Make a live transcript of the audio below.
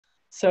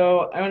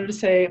So I wanted to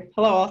say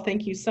hello all.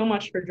 Thank you so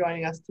much for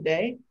joining us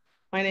today.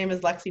 My name is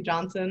Alexis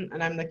Johnson,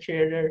 and I'm the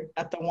curator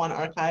at the One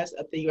Archives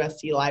at the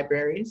USC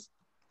Libraries.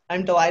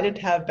 I'm delighted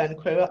to have Ben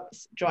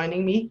Cuevas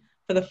joining me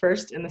for the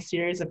first in the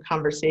series of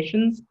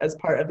conversations as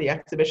part of the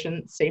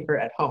exhibition Safer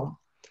at Home.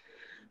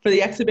 For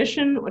the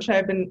exhibition, which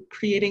I've been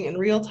creating in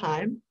real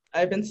time,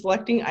 I've been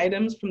selecting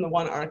items from the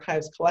One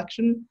Archives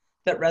collection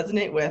that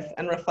resonate with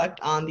and reflect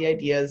on the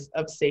ideas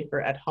of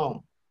safer at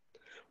home.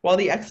 While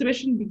the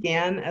exhibition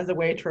began as a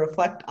way to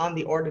reflect on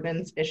the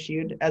ordinance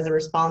issued as a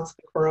response to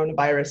the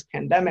coronavirus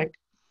pandemic,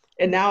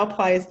 it now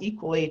applies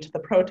equally to the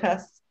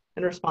protests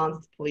in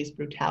response to police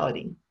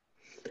brutality.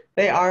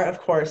 They are, of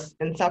course,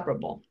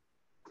 inseparable.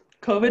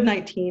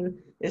 COVID-19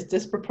 is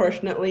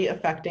disproportionately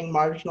affecting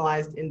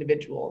marginalized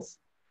individuals.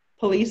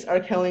 Police are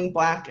killing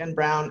Black and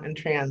Brown and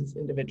trans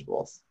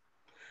individuals.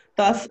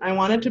 Thus, I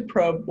wanted to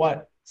probe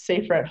what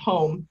safer at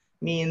home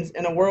means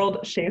in a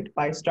world shaped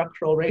by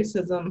structural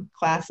racism,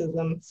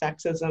 classism,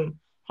 sexism,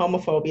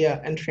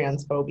 homophobia, and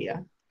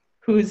transphobia.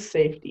 Whose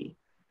safety?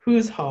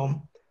 Whose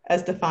home?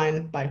 As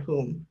defined by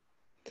whom?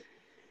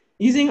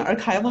 Using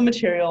archival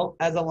material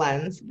as a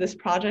lens, this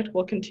project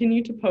will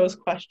continue to pose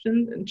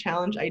questions and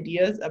challenge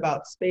ideas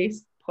about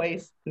space,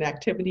 place, and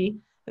activity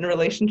in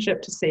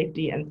relationship to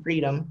safety and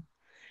freedom.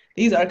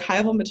 These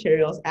archival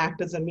materials act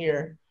as a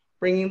mirror,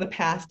 bringing the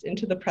past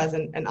into the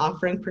present and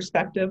offering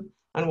perspective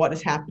on what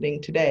is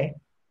happening today.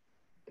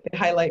 They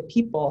highlight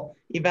people,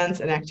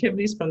 events, and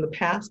activities from the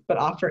past, but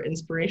offer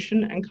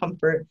inspiration and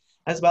comfort,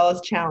 as well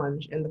as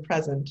challenge in the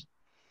present.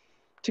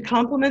 To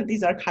complement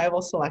these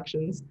archival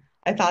selections,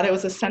 I thought it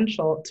was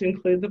essential to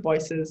include the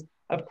voices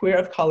of queer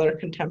of color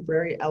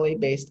contemporary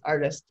LA-based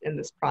artists in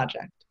this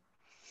project.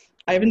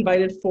 I've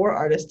invited 4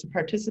 artists to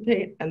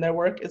participate, and their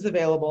work is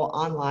available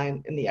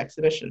online in the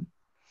exhibition.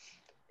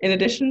 In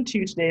addition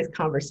to today's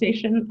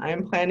conversation, I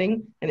am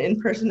planning an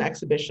in-person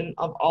exhibition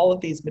of all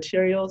of these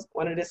materials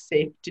when it is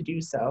safe to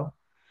do so.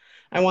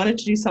 I wanted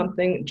to do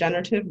something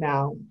generative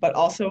now, but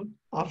also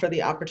offer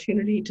the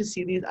opportunity to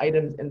see these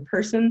items in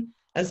person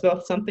as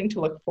both something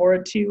to look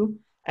forward to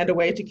and a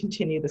way to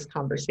continue this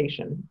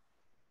conversation.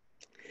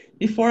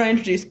 Before I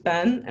introduce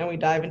Ben and we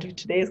dive into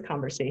today's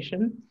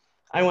conversation,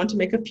 I want to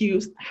make a few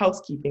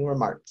housekeeping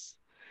remarks.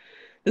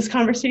 This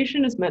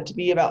conversation is meant to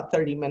be about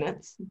 30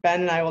 minutes.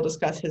 Ben and I will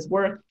discuss his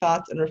work,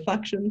 thoughts, and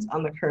reflections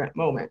on the current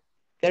moment.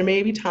 There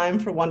may be time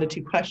for 1 to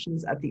 2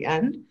 questions at the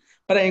end,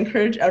 but I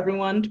encourage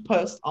everyone to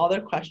post all their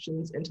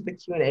questions into the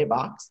Q&A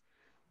box.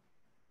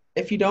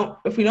 If we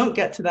don't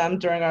get to them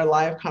during our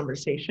live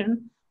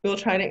conversation, we'll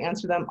try to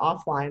answer them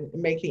offline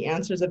and make the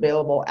answers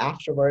available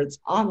afterwards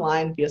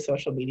online via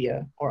social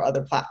media or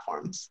other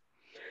platforms.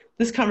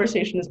 This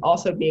conversation is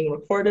also being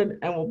recorded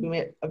and will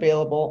be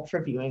available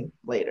for viewing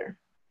later.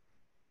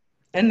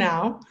 And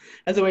now,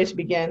 as a way to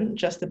begin,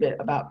 just a bit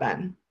about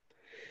Ben.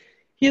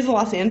 He is a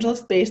Los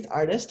Angeles-based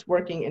artist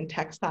working in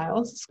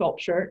textiles,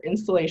 sculpture,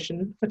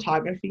 installation,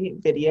 photography,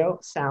 video,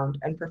 sound,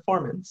 and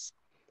performance.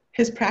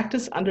 His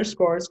practice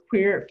underscores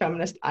queer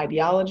feminist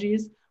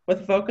ideologies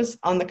with focus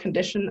on the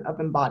condition of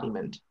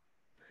embodiment.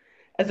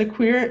 As a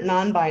queer,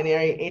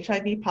 non-binary,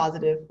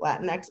 HIV-positive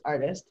Latinx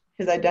artist,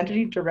 his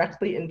identity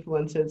directly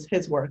influences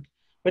his work,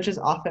 which is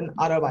often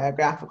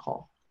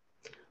autobiographical.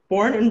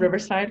 Born in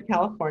Riverside,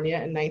 California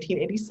in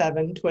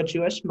 1987 to a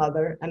Jewish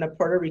mother and a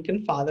Puerto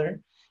Rican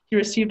father, he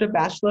received a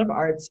Bachelor of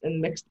Arts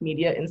in Mixed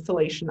Media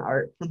Installation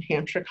Art from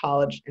Hampshire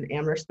College in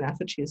Amherst,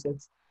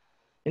 Massachusetts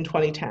in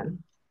 2010.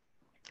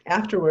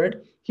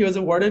 Afterward, he was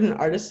awarded an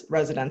artist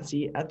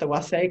residency at the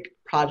Wasake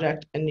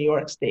Project in New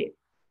York State.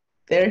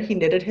 There, he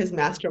knitted his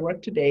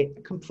masterwork to date,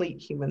 A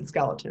Complete Human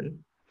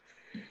Skeleton.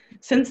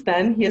 Since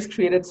then, he has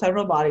created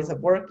several bodies of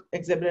work,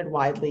 exhibited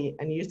widely,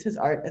 and used his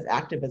art as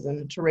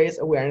activism to raise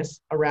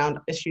awareness around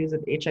issues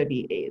of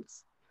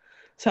HIV/AIDS.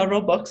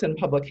 Several books and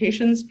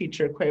publications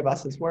feature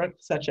Cuevas' work,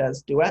 such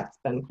as Duets,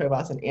 Ben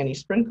Cuevas and Annie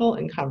Sprinkle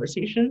in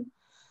Conversation,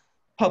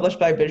 published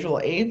by Visual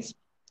Aids,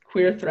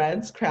 Queer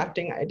Threads,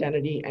 Crafting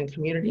Identity and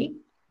Community,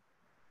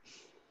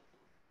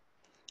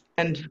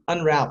 and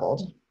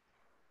Unraveled.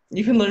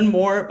 You can learn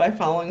more by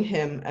following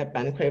him at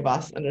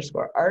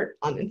bencuevas_art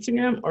on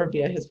Instagram or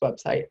via his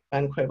website,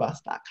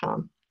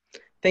 bencuevas.com.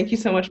 Thank you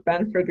so much,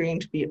 Ben, for agreeing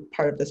to be a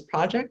part of this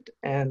project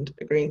and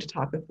agreeing to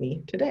talk with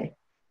me today.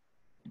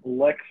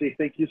 Lexi,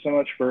 thank you so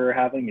much for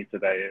having me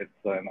today.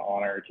 It's an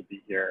honor to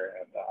be here,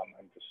 and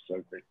I'm just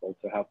so grateful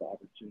to have the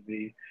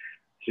opportunity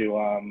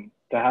to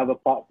have a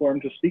platform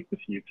to speak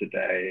with you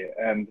today.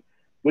 And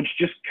which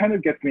just kind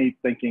of gets me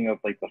thinking of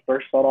like the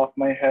first thought off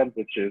my head,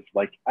 which is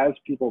like, as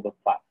people with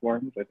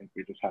platforms, I think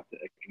we just have to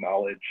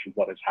acknowledge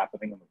what is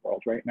happening in the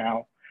world right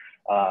now.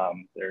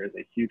 There is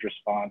a huge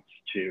response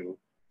to,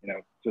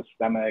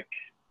 systemic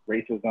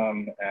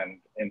racism and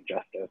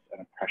injustice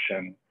and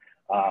oppression.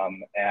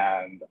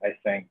 And I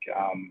think,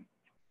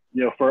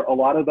 for a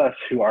lot of us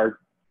who are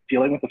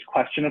dealing with this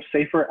question of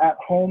safer at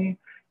home,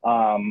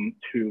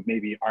 who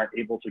maybe aren't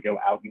able to go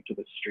out into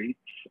the streets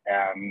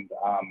and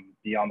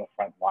be on the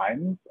front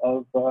lines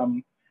of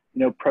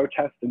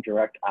protest and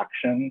direct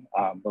action.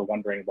 We're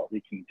wondering what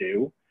we can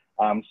do.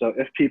 So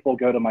if people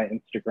go to my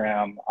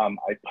Instagram,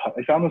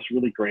 I found this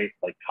really great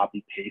like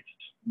copy paste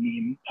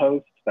meme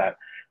post that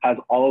has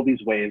all of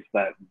these ways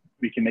that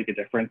we can make a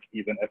difference,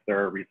 even if there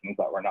are reasons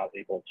that we're not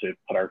able to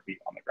put our feet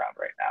on the ground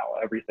right now.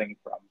 Everything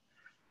from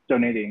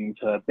donating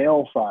to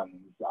bail funds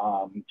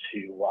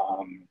to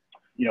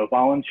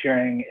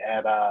volunteering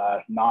at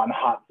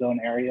non-hot zone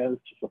areas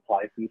to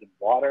supply food and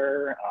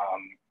water.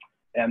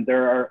 And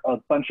there are a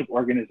bunch of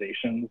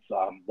organizations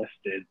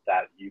listed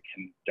that you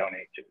can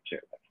donate to too.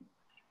 That can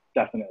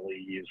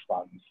definitely use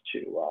funds to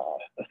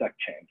affect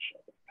change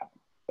at this time.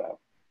 So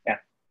yeah,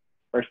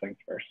 first things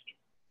first.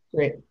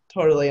 Great,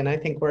 totally. And I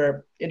think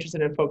we're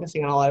interested in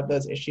focusing on a lot of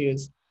those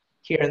issues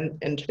here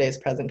in today's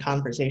present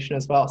conversation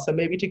as well. So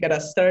maybe to get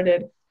us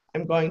started,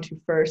 I'm going to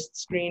first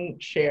screen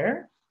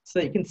share so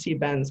that you can see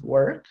Ben's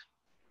work.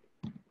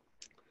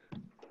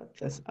 Put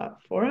this up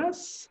for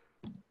us.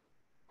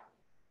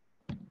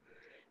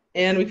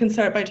 And we can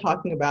start by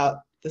talking about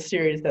the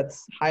series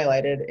that's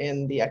highlighted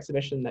in the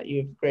exhibition that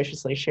you've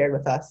graciously shared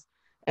with us.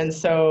 And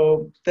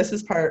so this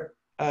is part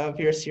of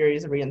your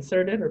series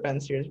Reinserted, or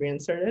Ben's series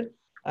Reinserted.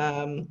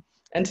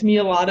 And to me,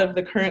 a lot of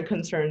the current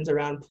concerns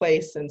around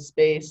place and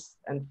space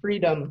and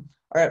freedom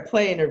are at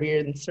play in a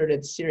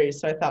Reinserted series.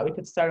 So I thought we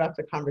could start off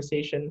the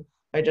conversation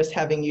by just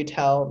having you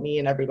tell me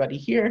and everybody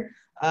here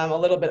a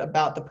little bit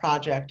about the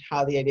project,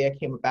 how the idea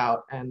came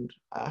about, and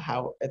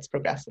how it's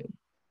progressing.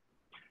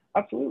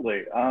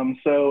 Absolutely.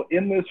 So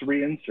in this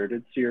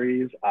Reinserted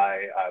series,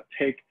 I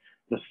take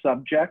the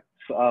subjects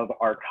of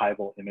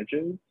archival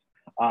images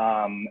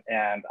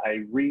and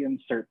I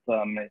reinsert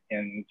them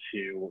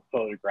into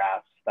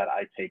photographs that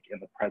I take in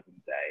the present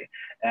day.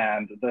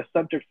 And the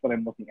subjects that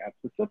I'm looking at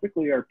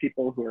specifically are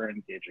people who are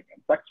engaging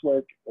in sex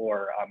work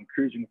or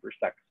cruising for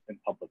sex in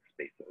public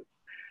spaces,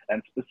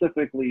 and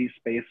specifically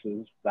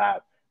spaces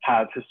that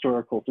have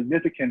historical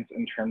significance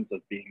in terms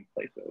of being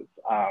places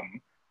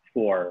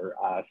for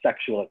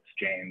sexual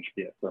exchange,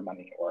 be it for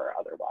money or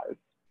otherwise.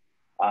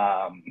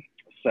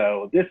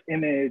 So this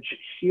image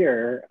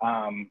here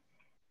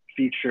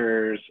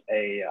features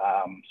a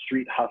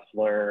street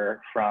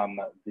hustler from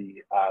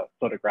the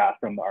photograph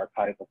from the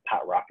archive of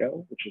Pat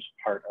Rocco, which is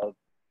part of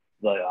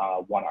the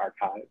One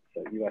Archives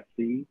at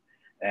USC.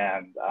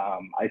 And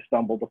I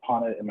stumbled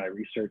upon it in my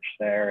research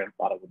there and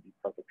thought it would be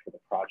perfect for the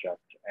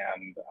project.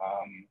 And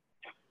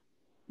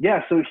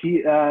yeah, so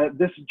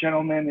this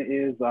gentleman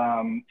is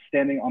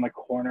standing on a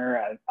corner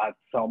at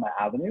Selma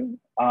Avenue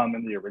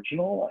in the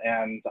original,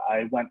 and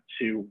I went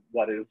to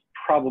what is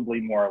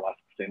probably more or less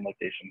the same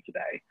location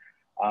today.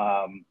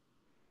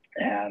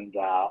 And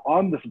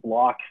on this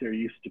block, there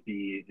used to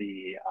be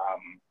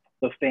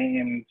the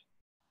famed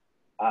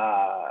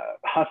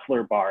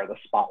hustler bar, the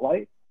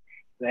Spotlight.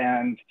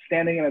 And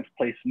standing in its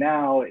place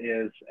now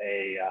is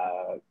a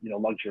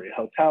luxury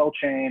hotel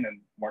chain and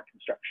more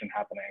construction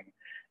happening,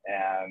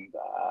 and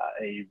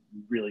a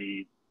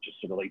really just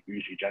sort of like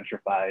bougie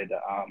gentrified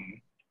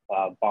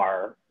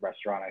bar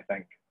restaurant, I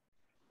think.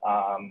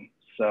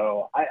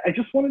 So I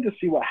just wanted to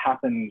see what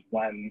happens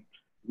when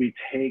we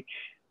take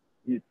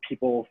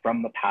people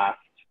from the past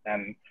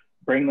and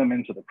bring them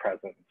into the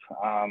present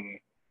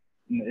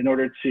in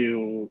order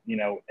to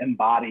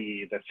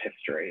embody this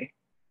history.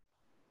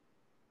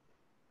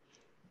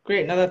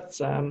 Great. Now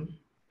that's,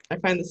 I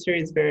find the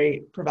series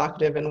very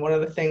provocative. And one of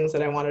the things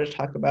that I wanted to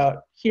talk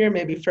about here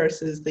maybe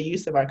first is the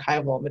use of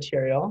archival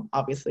material,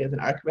 obviously as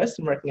an archivist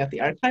and working at the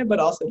archive, but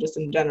also just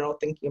in general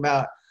thinking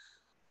about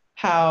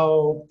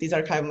how these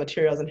archival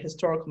materials and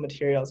historical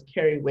materials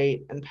carry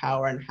weight and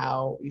power, and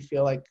how we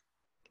feel like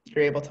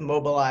you're able to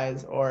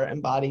mobilize or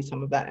embody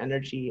some of that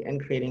energy in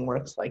creating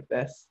works like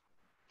this.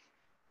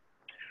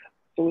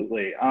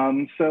 Absolutely.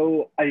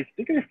 So I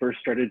think I first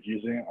started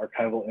using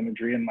archival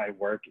imagery in my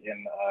work in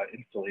an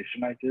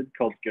installation I did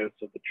called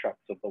Ghosts of the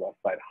Trucks of the West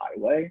Side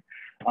Highway,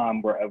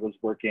 where I was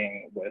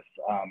working with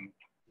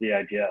the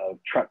idea of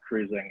truck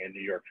cruising in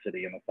New York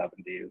City in the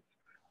 70s.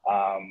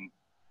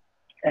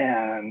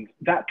 And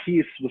that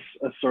piece was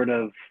a sort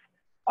of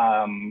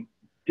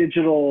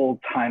digital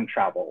time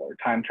travel, or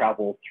time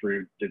travel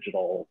through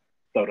digital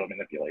photo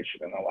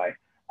manipulation in a way.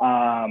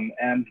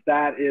 And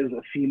that is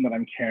a theme that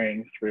I'm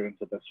carrying through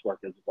into this work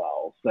as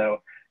well.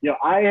 So,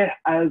 I,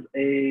 as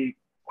a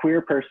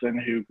queer person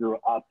who grew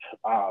up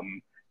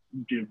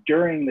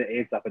during the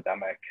AIDS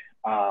epidemic,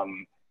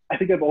 I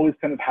think I've always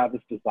kind of had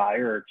this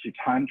desire to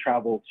time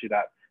travel to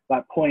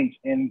that point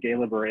in gay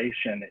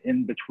liberation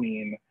in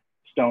between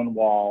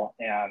Stonewall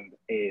and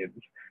AIDS,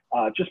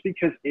 just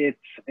because it's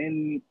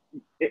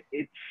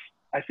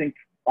I think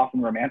often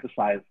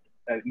romanticized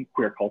in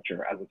queer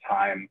culture as a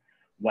time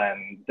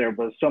when there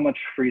was so much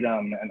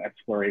freedom and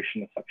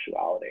exploration of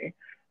sexuality.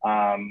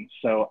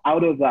 So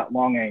out of that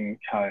longing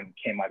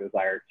came my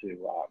desire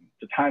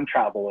to time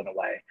travel in a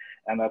way,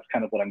 and that's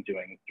kind of what I'm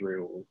doing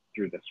through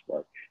this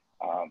work.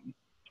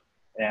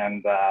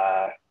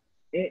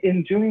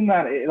 In doing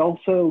that, it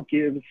also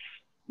gives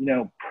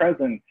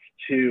presence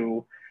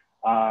to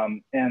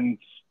and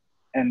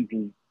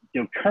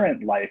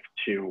current life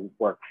to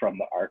work from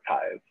the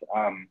archives.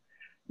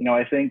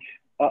 I think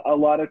a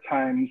lot of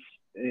times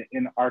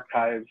in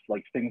archives,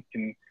 like things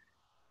can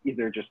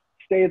either just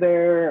stay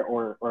there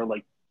or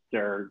like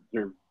they're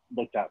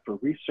looked at for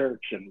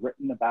research and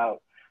written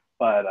about,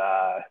 but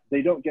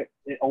they don't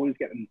always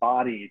get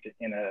embodied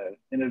in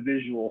a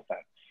visual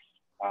sense.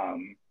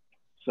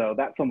 So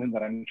that's something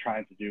that I'm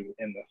trying to do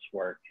in this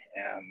work.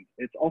 And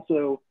it's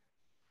also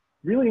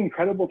really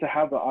incredible to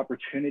have the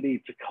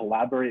opportunity to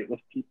collaborate with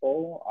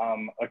people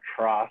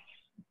across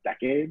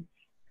decades,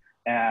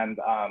 and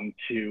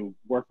to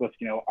work with,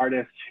 you know,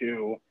 artists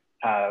who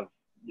I've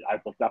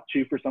looked up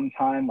to for some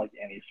time, like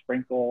Annie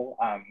Sprinkle.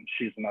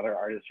 She's another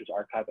artist whose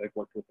archive I've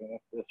worked with in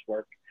this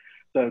work.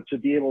 So to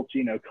be able to,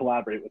 you know,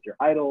 collaborate with your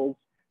idols,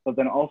 but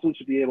then also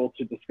to be able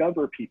to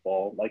discover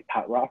people like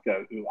Pat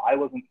Rocco, who I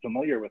wasn't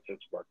familiar with his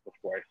work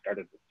before I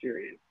started the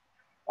series.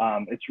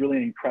 It's really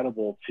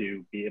incredible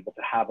to be able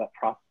to have that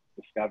process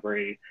of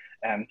discovery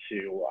and to,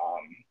 you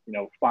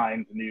know,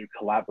 find new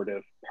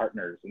collaborative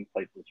partners in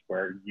places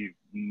where you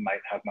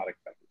might have not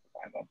expected to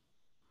find them.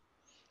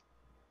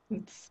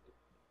 It's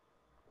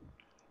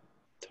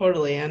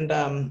totally. And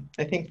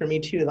I think for me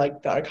too,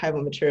 like the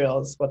archival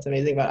materials, what's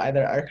amazing about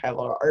either archival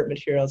or art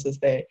materials is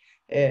they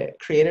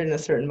created in a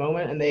certain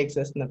moment and they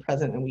exist in the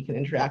present, and we can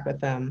interact with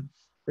them,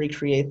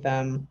 recreate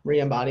them,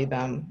 re-embody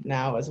them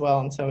now as well.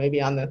 And so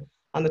maybe on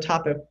the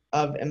topic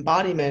of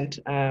embodiment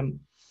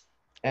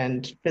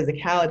and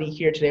physicality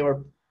here today,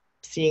 we're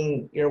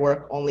seeing your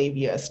work only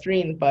via a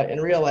screen, but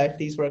in real life,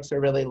 these works are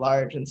really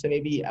large. And so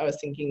maybe I was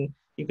thinking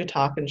you could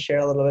talk and share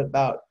a little bit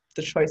about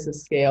the choice of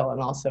scale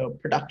and also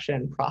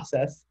production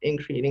process in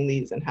creating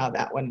these, and how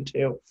that went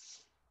into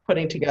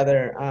putting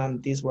together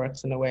these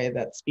works in a way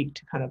that speak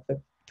to kind of the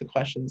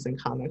questions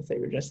and comments that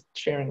you were just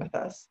sharing with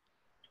us.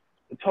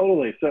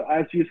 Totally. So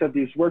as you said,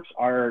 these works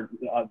are,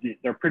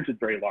 they're printed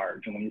very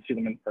large, and when you see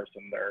them in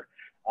person, they're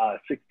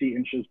 60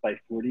 inches by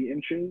 40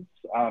 inches,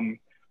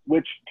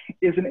 which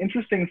is an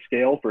interesting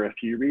scale for a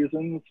few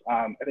reasons.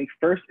 I think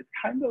first, it's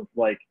kind of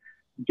like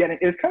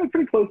it's kind of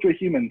pretty close to a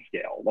human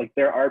scale. Like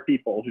there are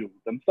people who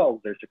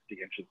themselves are 60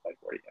 inches by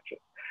 40 inches,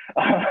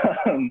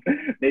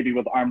 maybe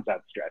with arms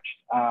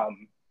outstretched.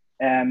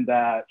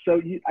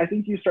 So I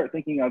think you start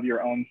thinking of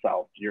your own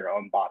self, your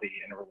own body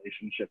in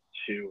relationship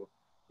to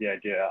the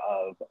idea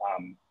of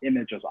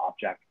image as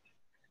object.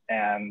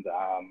 And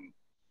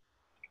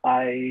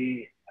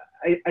I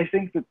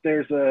think that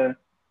there's a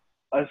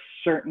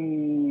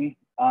certain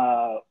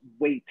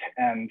weight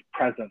and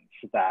presence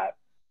that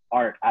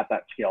art at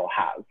that scale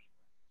has.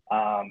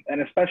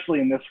 And especially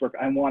in this work,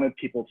 I wanted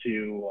people to,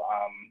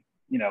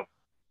 you know,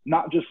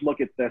 not just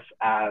look at this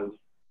as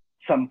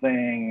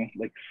something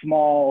like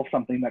small,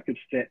 something that could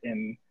fit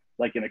in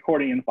like an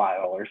accordion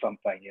file or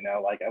something, you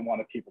know, like I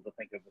wanted people to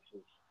think of this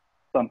as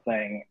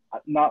something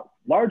not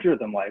larger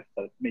than life,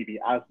 but maybe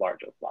as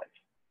large as life.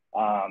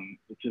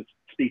 Which just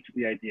speaks to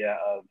the idea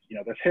of, you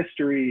know, this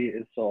history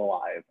is still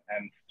alive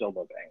and still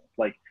living.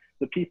 Like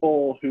the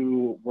people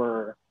who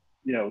were,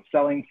 you know,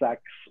 selling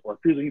sex or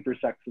cruising for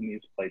sex in these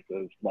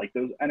places, like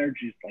those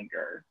energies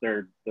linger.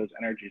 Those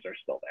energies are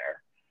still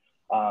there.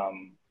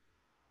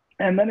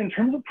 And then in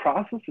terms of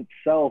process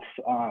itself,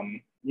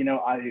 you know,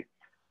 I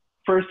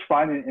first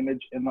find an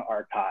image in the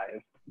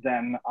archive,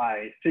 then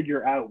I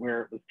figure out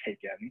where it was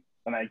taken,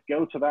 and I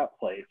go to that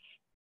place,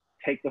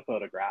 take the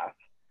photograph,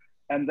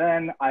 and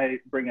then I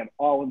bring it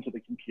all into the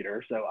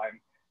computer. So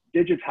I'm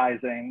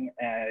digitizing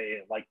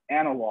a like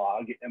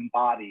analog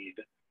embodied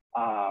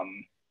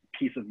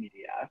piece of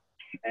media,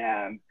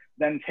 and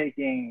then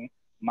taking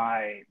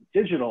my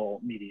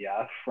digital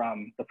media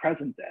from the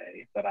present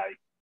day that I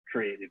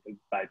created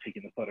by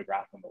taking the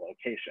photograph and the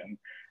location,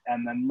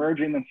 and then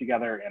merging them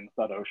together in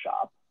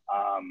Photoshop.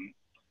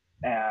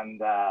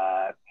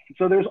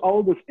 So there's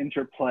all of this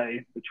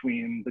interplay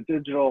between the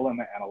digital and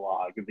the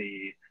analog,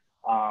 the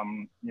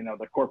you know,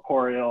 the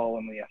corporeal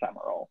and the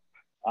ephemeral.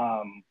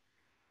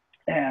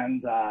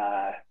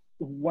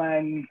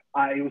 When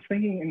I was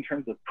thinking in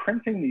terms of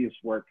printing these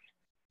works,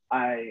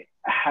 I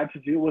had to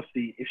deal with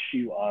the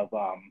issue of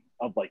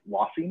like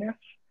lossiness.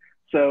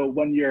 So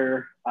when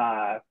you're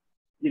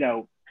you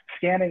know,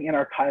 scanning in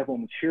archival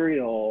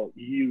material,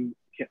 you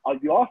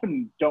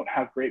often don't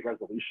have great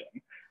resolution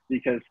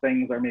because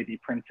things are maybe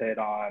printed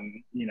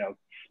on, you know,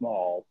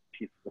 small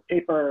pieces of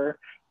paper,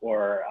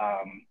 or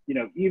you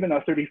know, even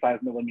a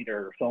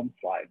 35mm film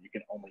slide, you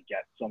can only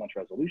get so much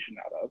resolution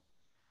out of.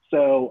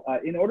 So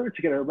in order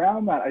to get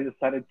around that, I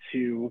decided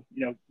to,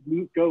 you know,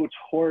 go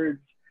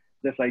towards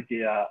this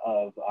idea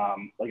of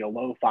like a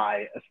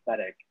lo-fi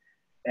aesthetic,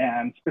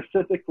 and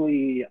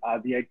specifically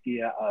the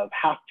idea of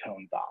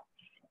halftone dots.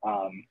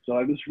 So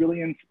I was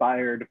really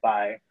inspired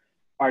by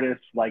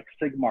artists like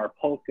Sigmar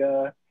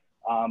Polke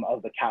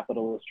of the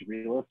capitalist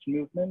realist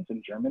movement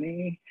in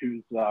Germany,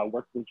 whose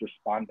work was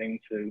responding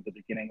to the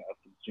beginning of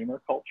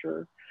consumer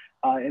culture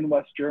in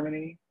West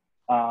Germany,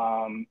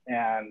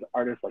 and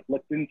artists like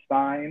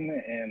Lichtenstein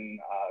in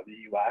the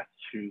US,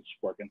 whose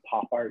work in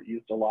pop art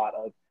used a lot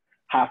of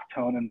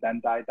halftone and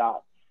Bandai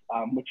dots,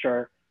 which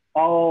are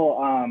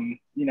all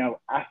you know,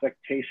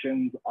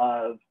 affectations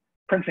of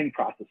printing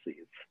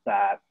processes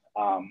that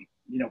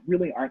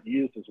really aren't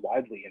used as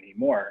widely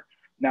anymore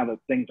now that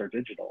things are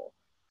digital.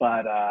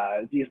 But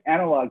these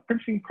analog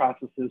printing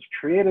processes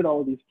created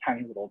all of these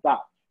tiny little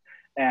dots.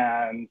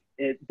 And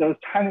those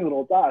tiny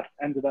little dots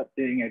ended up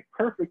being a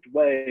perfect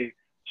way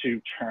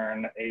to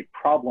turn a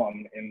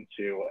problem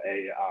into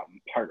a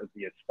part of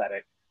the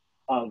aesthetic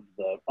of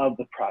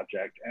the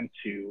project, and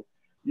to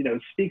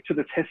speak to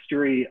this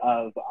history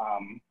of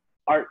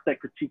art that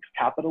critiques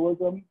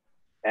capitalism.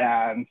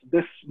 And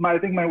I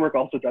think my work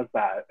also does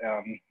that.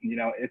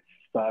 It's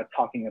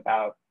talking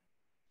about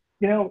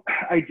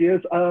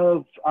ideas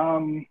of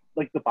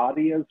like the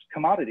body as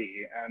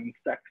commodity and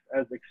sex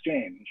as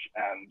exchange,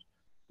 and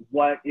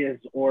what is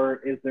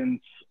or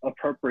isn't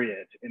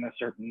appropriate in a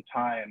certain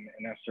time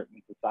in a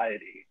certain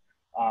society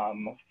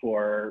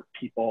for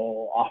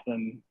people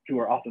who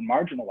are often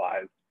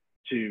marginalized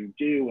to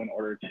do in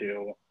order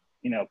to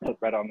put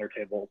bread on their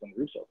tables and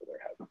roofs over their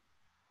heads.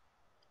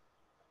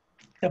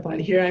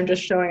 Definitely. Here I'm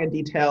just showing a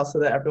detail so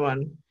that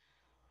everyone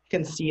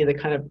can see the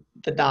kind of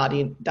the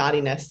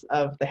dottiness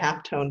of the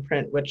halftone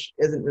print, which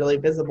isn't really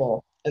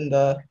visible in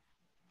the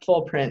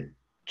full print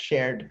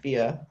shared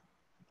via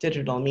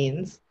digital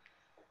means.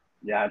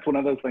 Yeah, it's one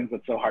of those things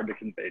that's so hard to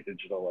convey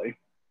digitally.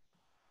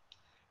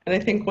 And I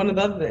think one of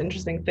the other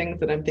interesting things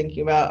that I'm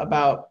thinking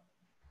about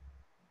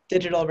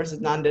digital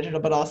versus non-digital,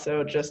 but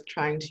also just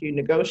trying to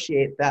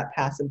negotiate that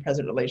past and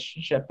present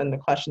relationship, and the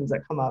questions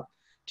that come up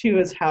too,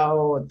 is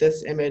how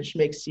this image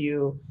makes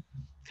you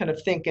kind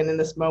of think. And in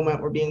this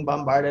moment, we're being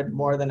bombarded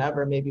more than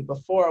ever, maybe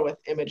before, with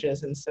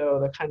images. And so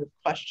the kind of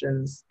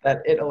questions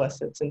that it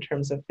elicits in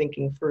terms of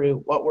thinking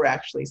through what we're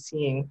actually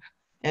seeing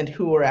and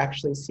who we're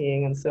actually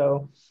seeing. And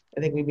so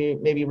I think we'd be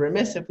maybe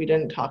remiss if we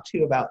didn't talk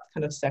too about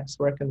kind of sex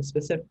work and the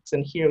specifics.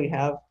 And here we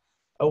have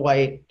a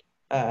white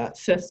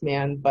cis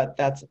man, but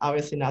that's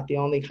obviously not the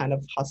only kind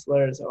of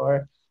hustlers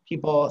or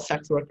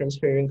sex workers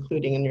who you're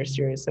including in your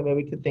series. So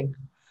maybe we could think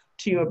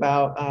too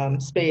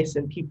about space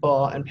and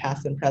people and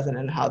past and present,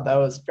 and how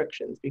those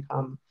frictions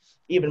become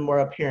even more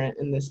apparent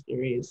in this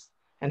series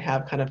and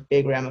have kind of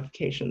big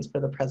ramifications for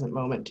the present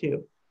moment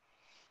too.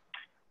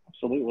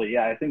 Absolutely,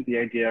 yeah. I think the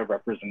idea of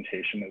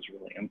representation is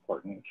really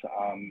important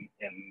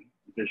in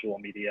visual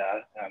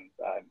media and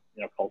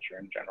culture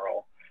in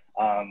general.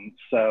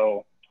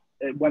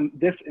 When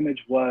this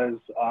image was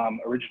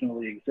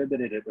originally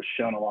exhibited, it was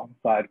shown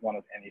alongside one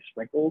of Annie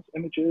Sprinkle's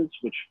images,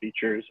 which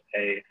features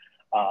a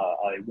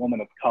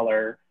woman of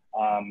color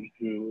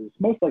who is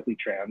most likely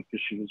trans,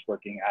 because she was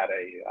working at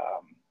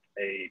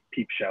a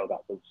peep show that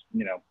was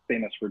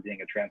famous for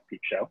being a trans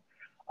peep show.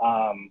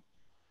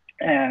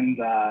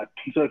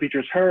 So it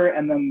features her,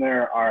 and then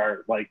there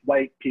are like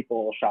white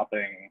people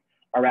shopping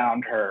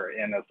around her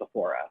in a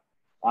Sephora.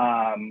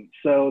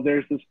 So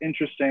there's this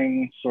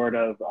interesting sort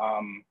of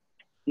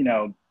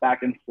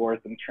back and forth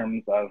in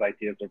terms of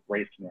ideas of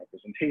race and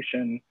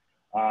representation.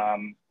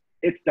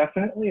 It's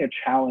definitely a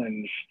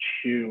challenge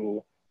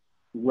to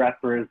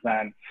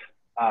represent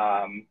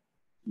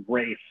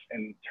race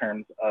in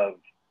terms of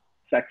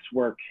sex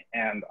work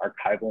and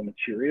archival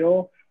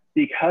material,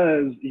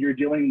 because you're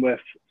dealing with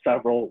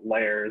several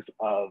layers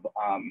of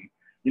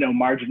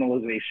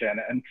marginalization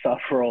and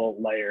several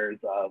layers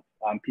of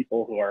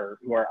people who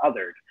are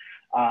othered.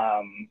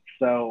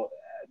 So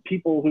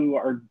people who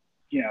are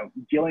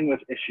dealing with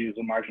issues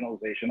of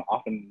marginalization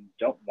often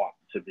don't want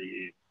to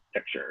be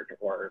pictured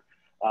or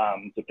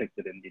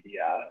depicted in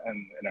media and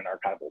in an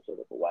archival sort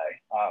of a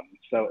way.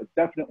 So it's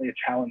definitely a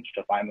challenge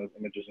to find those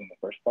images in the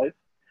first place,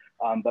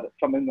 but it's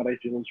something that I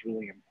feel is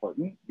really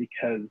important,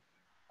 because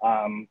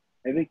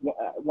I think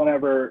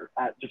whenever,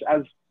 just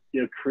as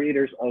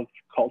creators of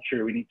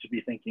culture, we need to be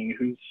thinking,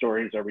 whose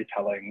stories are we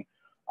telling,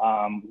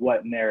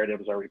 what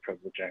narratives are we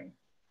privileging,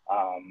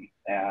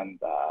 and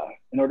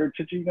in order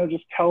to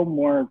just tell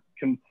more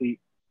complete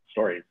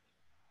stories.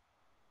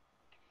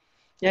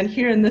 Yeah, and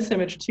here in this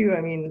image too,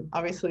 I mean,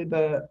 obviously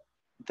the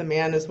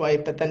man is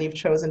white, but then you've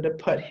chosen to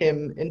put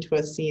him into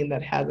a scene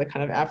that has a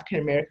kind of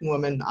African-American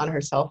woman on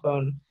her cell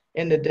phone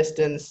in the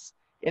distance,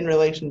 in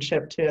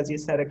relationship to, as you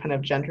said, a kind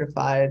of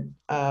gentrified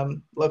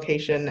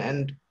location,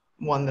 and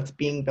one that's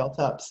being built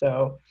up.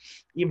 So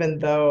even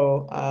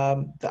though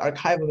the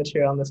archival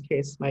material in this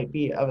case might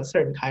be of a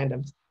certain kind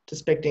of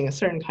depicting a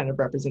certain kind of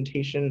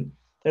representation,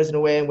 there's a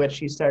way in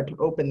which you start to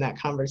open that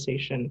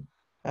conversation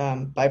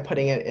by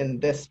putting it in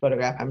this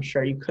photograph. I'm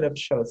sure you could have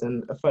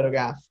chosen a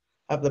photograph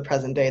of the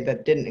present day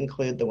that didn't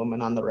include the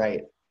woman on the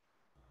right.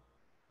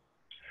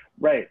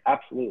 Right,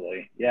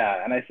 absolutely.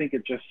 Yeah, and I think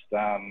it just,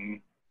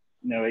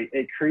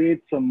 it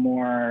creates a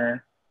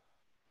more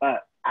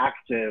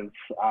active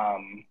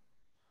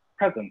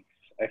presence,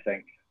 I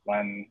think,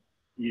 when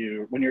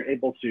you're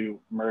able to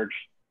merge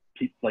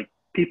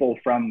people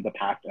from the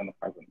past and the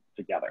present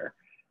together.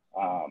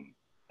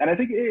 And I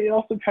think it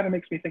also kind of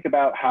makes me think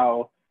about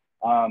how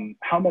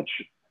much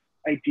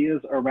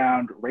ideas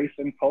around race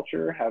and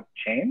culture have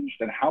changed,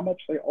 and how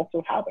much they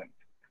also haven't.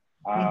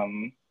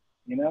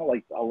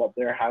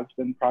 There has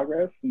been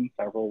progress in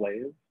several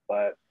ways,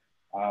 but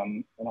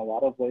in a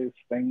lot of ways,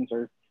 things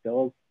are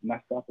still as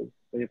messed up as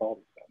they've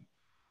always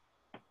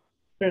been.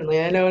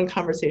 Certainly. I know in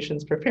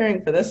conversations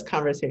preparing for this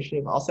conversation,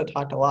 you've also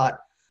talked a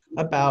lot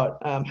about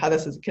how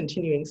this is a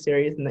continuing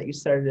series and that you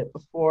started it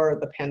before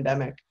the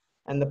pandemic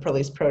and the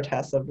police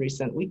protests of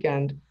recent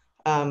weekend.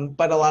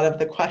 But a lot of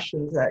the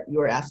questions that you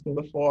were asking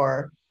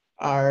before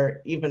are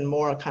even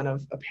more kind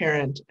of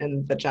apparent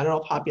in the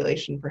general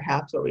population,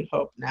 perhaps, or we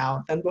hope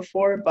now than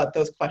before, but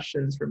those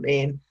questions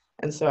remain.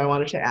 And so I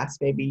wanted to ask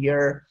maybe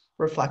your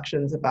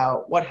reflections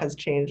about what has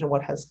changed and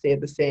what has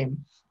stayed the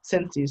same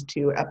since these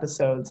two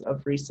episodes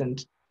of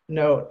recent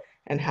note,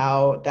 and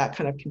how that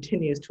kind of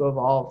continues to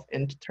evolve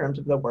in terms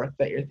of the work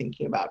that you're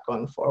thinking about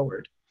going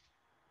forward.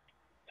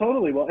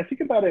 Totally. Well, I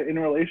think about it in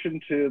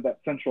relation to that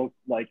central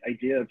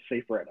idea of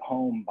safer at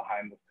home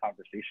behind this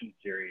conversation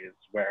series,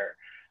 where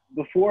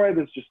before I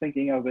was just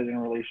thinking of it in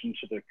relation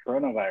to the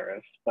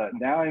coronavirus, but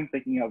now I'm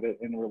thinking of it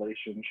in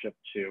relationship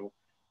to,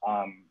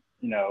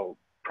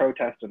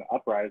 protest and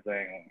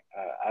uprising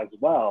as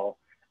well.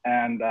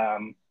 And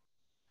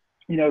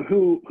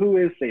who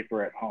is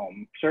safer at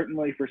home?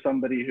 Certainly for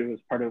somebody who is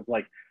part of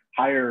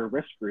higher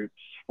risk groups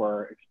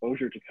for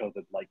exposure to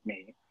COVID like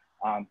me,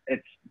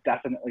 it's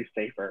definitely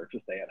safer to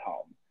stay at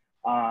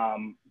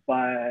home.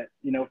 But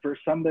for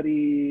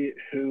somebody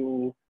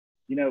who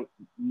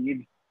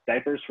needs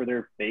diapers for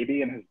their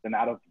baby and has been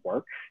out of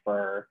work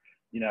for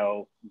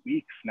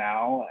weeks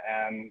now,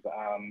 and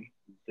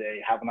they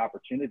have an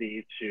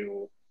opportunity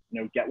to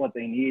get what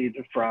they need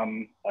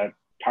from a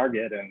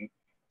Target in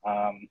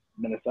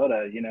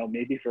Minnesota,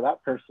 maybe for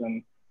that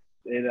person,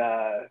 it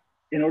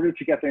in order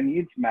to get their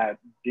needs met,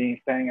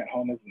 staying at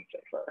home isn't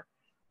safer.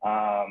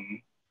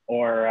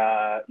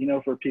 Or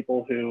for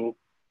people who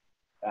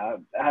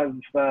have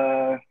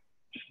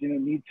just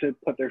need to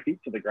put their feet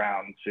to the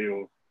ground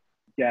to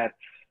get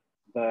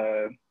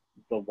the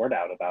word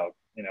out about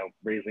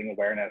raising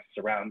awareness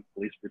around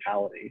police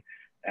brutality,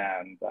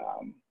 and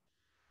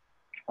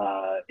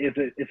is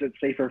it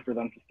safer for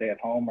them to stay at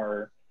home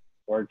or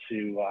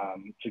to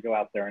go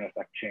out there and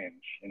affect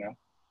change?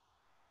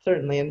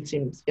 Certainly, and it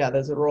seems, yeah,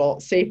 there's a role.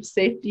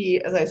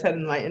 Safety, as I said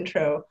in my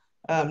intro,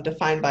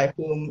 defined by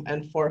whom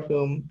and for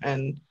whom,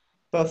 and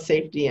both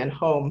safety and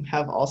home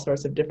have all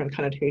sorts of different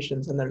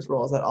connotations, and there's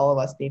roles that all of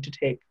us need to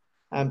take,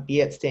 be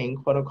it staying,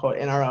 quote unquote,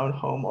 in our own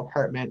home or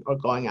apartment, or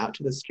going out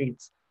to the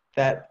streets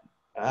that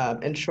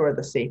ensure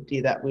the safety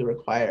that we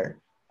require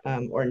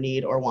or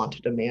need or want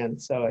to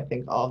demand. So I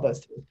think all of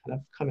those things kind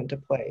of come into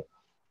play.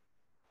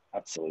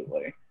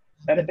 Absolutely.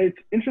 And it's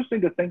interesting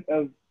to think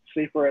of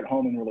safer at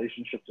home in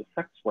relationship to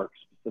sex work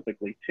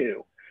specifically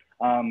too.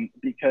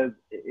 Because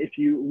if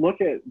you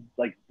look at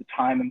the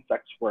time in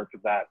sex work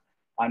that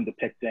I'm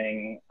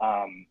depicting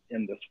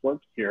in this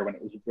work here, when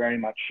it was very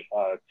much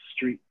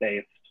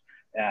street-based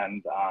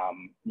and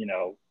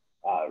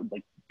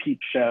peep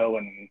show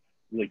and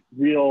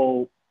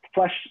real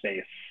flesh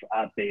space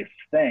based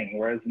thing,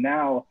 whereas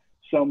now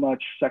so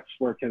much sex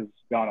work has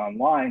gone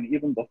online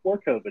even before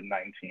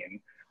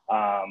COVID-19.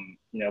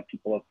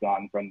 People have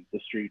gone from the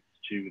streets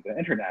to the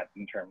internet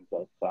in terms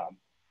of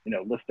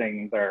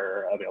listing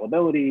their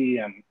availability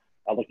and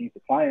looking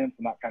for clients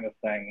and that kind of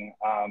thing.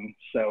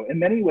 So in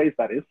many ways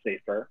that is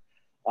safer,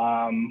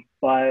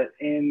 but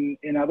in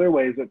other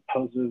ways it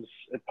poses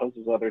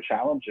other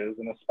challenges,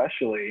 and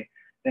especially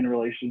in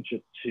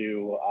relationship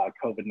to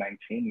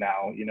COVID-19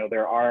 now.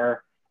 There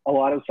are a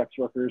lot of sex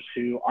workers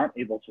who aren't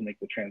able to make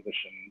the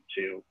transition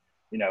to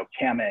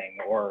camming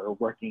or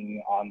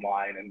working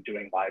online and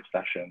doing live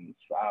sessions.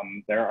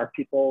 There are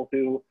people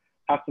who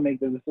have to make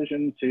the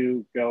decision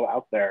to go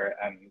out there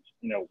and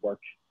work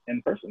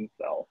in person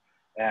still.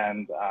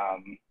 And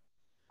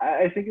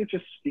I think it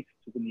just speaks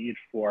to the need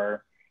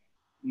for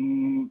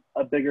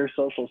a bigger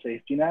social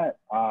safety net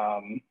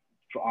on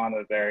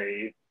a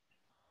very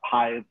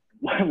high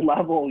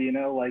level.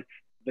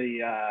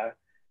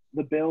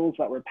 The bills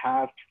that were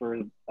passed for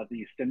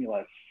the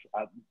stimulus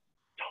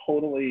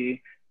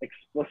totally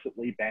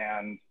explicitly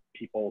banned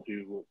people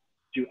who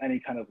do any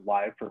kind of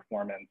live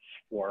performance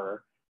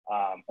for,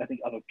 I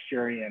think, of a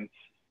prurient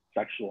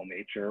sexual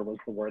nature was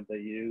the word they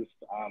used.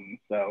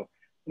 So,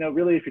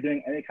 really, if you're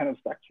doing any kind of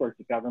sex work,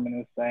 the government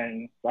is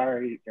saying,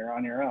 sorry, you're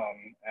on your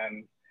own.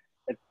 And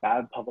it's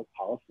bad public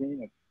policy,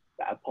 and it's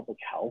bad public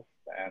health.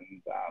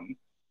 And,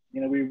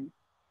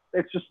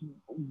 it's just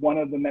one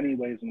of the many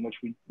ways in which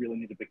we really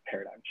need a big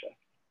paradigm shift.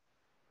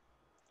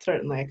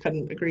 Certainly, I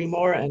couldn't agree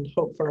more, and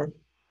hope for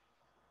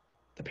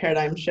the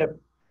paradigm shift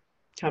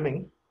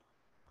coming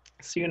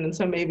soon. And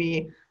so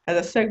maybe as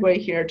a segue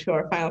here to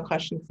our final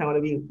question, because I want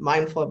to be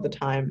mindful of the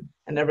time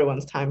and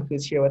everyone's time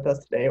who's here with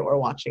us today or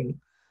watching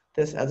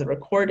this as a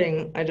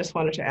recording, I just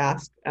wanted to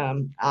ask,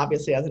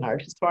 obviously as an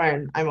art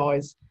historian, I'm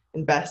always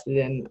invested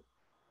in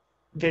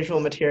visual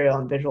material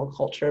and visual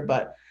culture,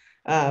 but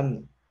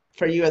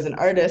for you as an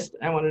artist,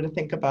 I wanted to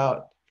think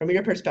about, from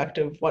your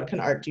perspective, what can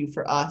art do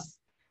for us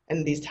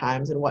in these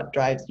times, and what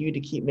drives you to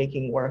keep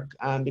making work?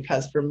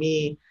 Because for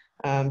me,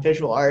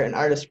 visual art and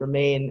artists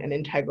remain an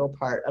integral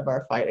part of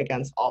our fight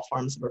against all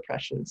forms of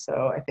oppression.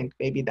 So I think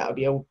maybe that would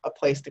be a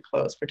place to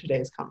close for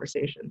today's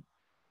conversation.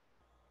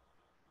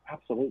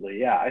 Absolutely,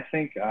 yeah. I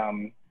think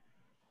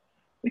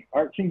think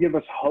art can give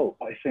us hope.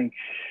 I think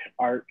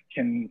art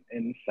can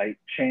incite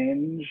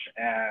change,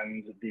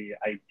 and the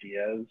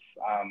ideas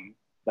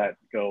that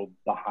go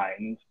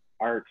behind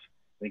art.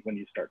 I think when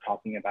you start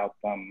talking about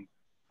them,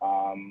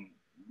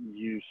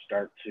 you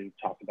start to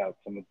talk about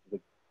some of the,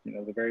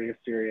 the very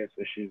serious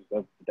issues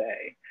of the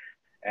day.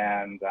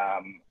 And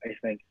I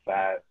think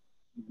that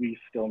we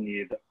still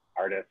need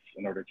artists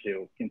in order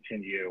to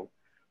continue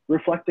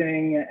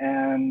reflecting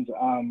and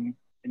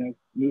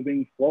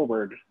moving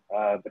forward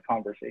the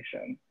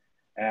conversation.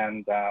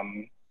 And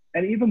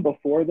even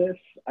before this,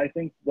 I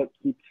think what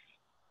keeps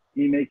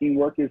me making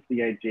work is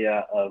the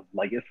idea of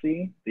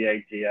legacy, the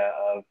idea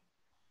of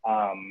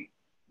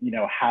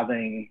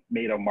having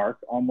made a mark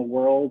on the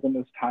world in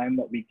this time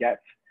that we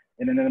get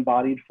in an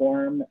embodied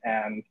form.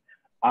 And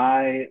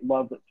I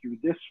love that through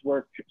this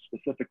work,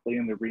 specifically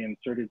in the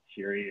Reinserted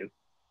series,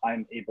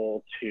 I'm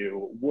able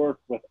to work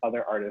with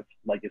other artists'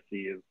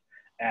 legacies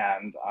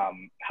and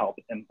help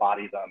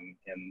embody them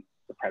in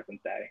the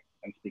present day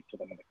and speak to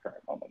them in the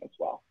current moment as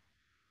well.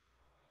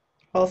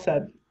 Well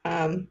said.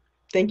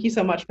 Thank you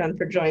so much, Ben,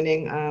 for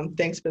joining.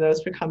 Thanks for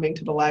those for coming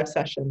to the live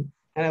session.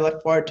 And I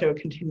look forward to a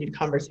continued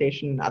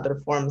conversation in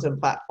other forums and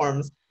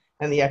platforms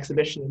and the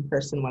exhibition in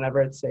person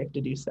whenever it's safe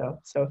to do so.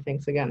 So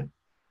thanks again.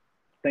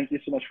 Thank you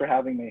so much for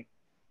having me.